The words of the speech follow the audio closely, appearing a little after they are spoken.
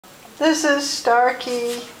This is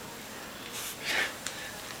Starkey.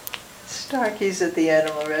 Starkey's at the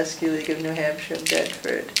Animal Rescue League of New Hampshire in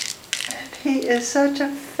Bedford. And he is such a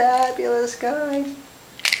fabulous guy.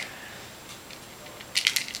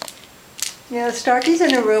 Yeah, Starkey's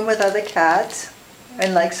in a room with other cats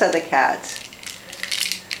and likes other cats.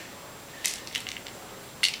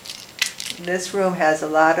 This room has a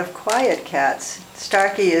lot of quiet cats.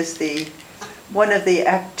 Starkey is one of the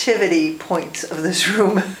activity points of this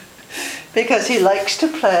room because he likes to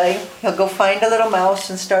play. He'll go find a little mouse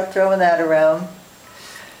and start throwing that around.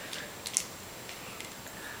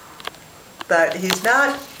 But he's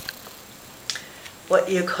not what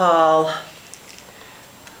you call,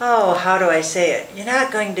 oh, how do I say it? You're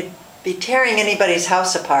not going to be tearing anybody's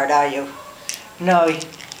house apart, are you? No,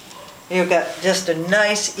 you've got just a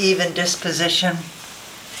nice, even disposition.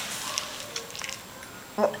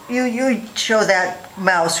 Well, you show that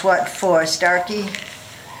mouse what for, Starkey.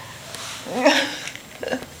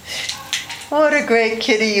 What a great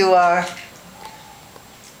kitty you are.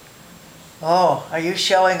 Oh, are you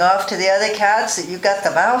showing off to the other cats that you got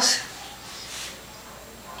the mouse?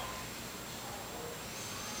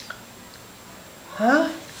 Huh?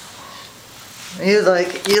 You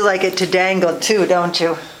like it to dangle too, don't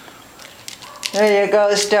you? There you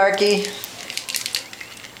go, Starkey.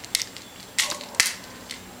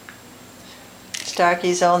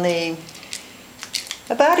 Starkey's only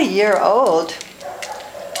about a year old,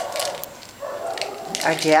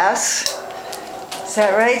 I guess. Is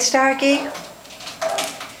that right, Starkey?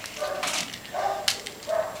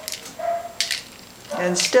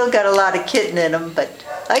 And still got a lot of kitten in him, but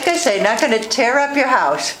like I say, not going to tear up your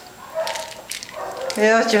house.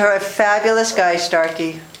 You're a fabulous guy,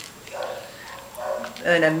 Starkey.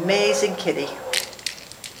 An amazing kitty.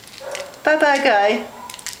 Bye-bye, guy.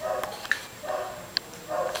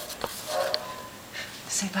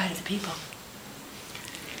 Say bye to the people.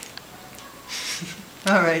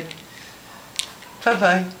 All right.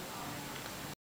 Bye-bye.